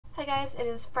Hi guys, it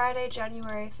is Friday,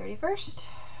 January 31st.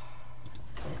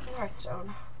 Let's play some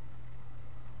Hearthstone.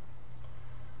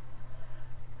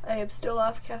 I am still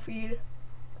off caffeine,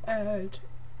 and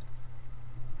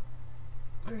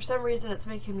for some reason it's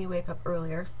making me wake up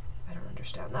earlier. I don't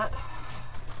understand that,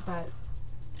 but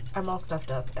I'm all stuffed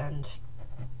up, and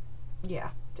yeah,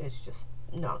 it's just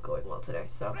not going well today.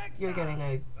 So you're getting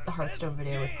a Hearthstone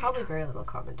video with probably very little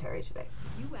commentary today.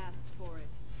 You asked for it.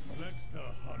 Let the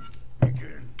hunt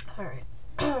begin. Alright.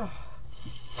 No,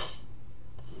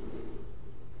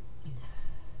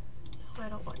 I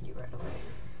don't want you right away.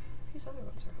 These other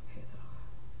ones are okay though.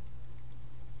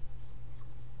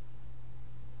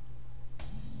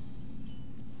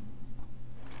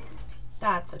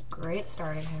 That's a great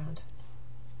starting hand.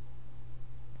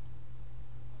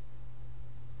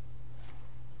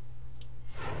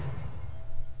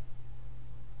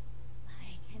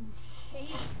 I can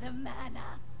taste the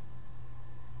mana.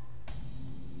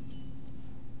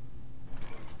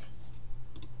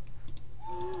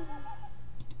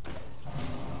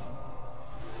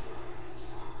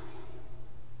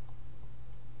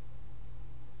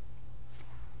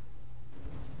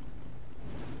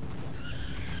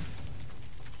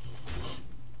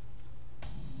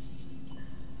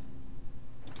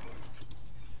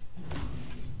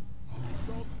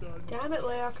 Damn it,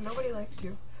 Leok, nobody likes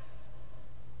you.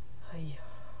 Ay.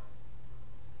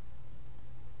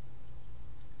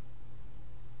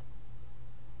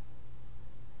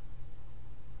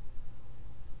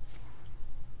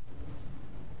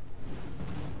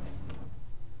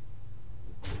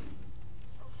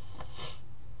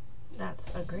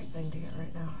 That's a great thing to get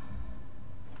right now.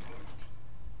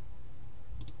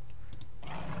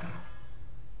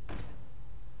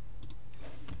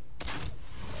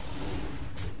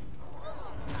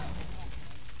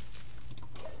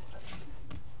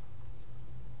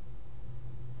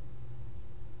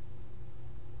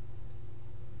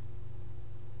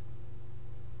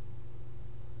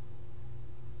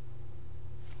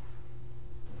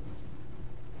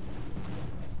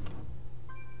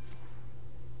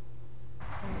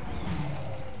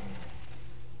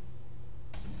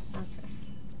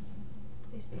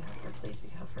 Please be Huffer, please be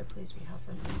Huffer, please be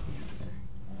Huffer, please be Huffer.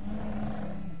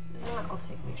 You know what? I'll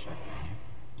take Misha.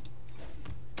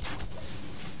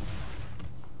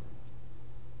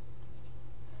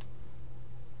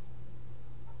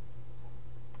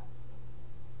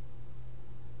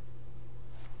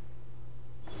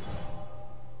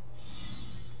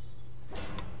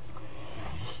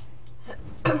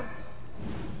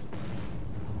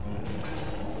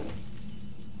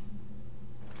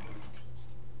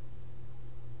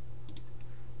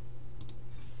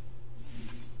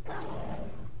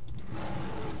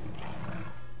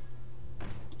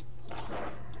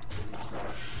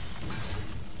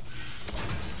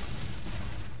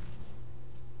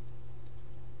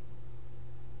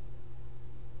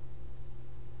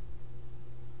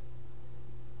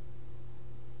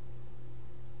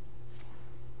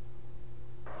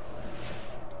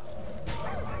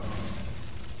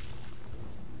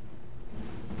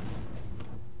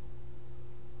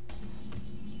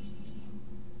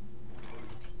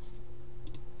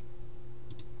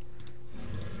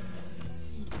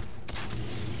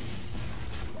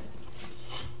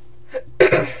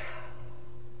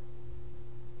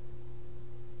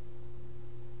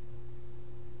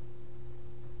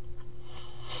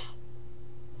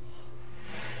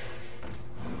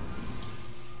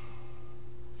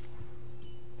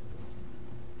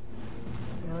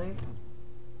 Really?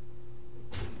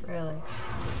 Really?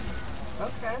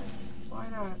 Okay. Why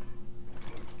not?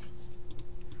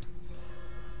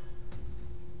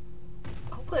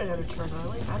 I'll put it out a turn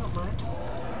early. I don't mind.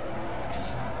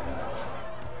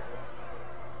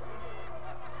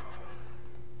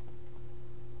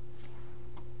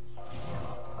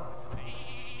 Yeah, sorry.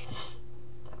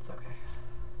 That's okay.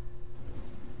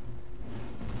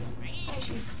 Hi,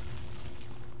 sheep.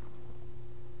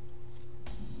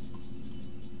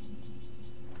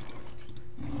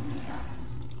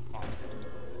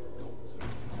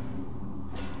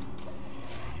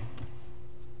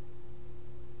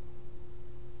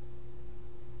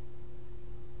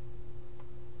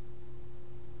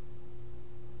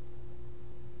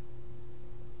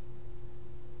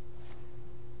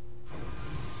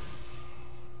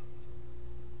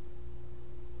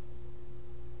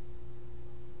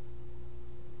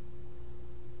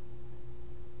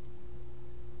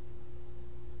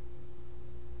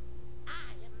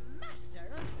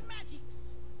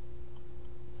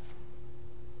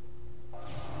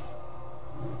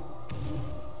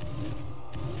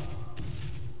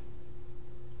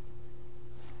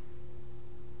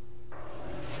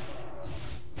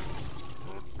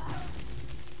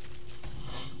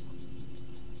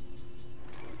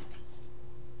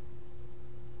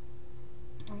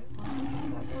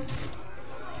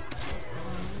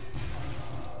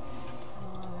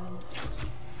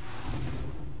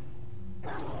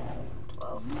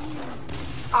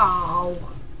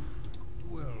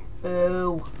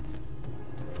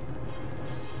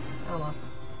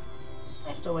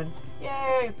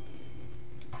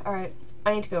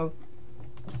 I need to go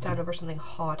stand over something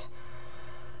hot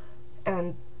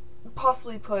and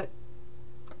possibly put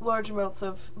large amounts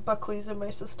of Buckley's in my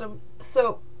system.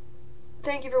 So,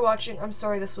 thank you for watching. I'm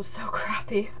sorry this was so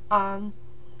crappy.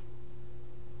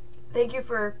 Thank you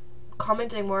for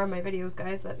commenting more on my videos,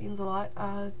 guys. That means a lot.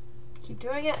 Keep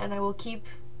doing it, and I will keep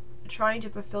trying to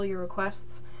fulfill your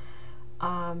requests.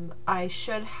 I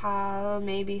should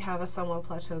maybe have a Sunwell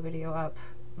Plateau video up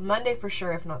Monday for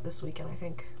sure, if not this weekend. I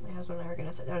think my husband and I are going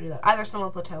to sit down and do that. Either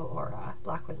Sunwell Plateau or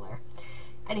Blackwind Lair.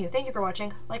 Anywho, thank you for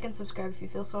watching. Like and subscribe if you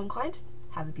feel so inclined.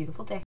 Have a beautiful day.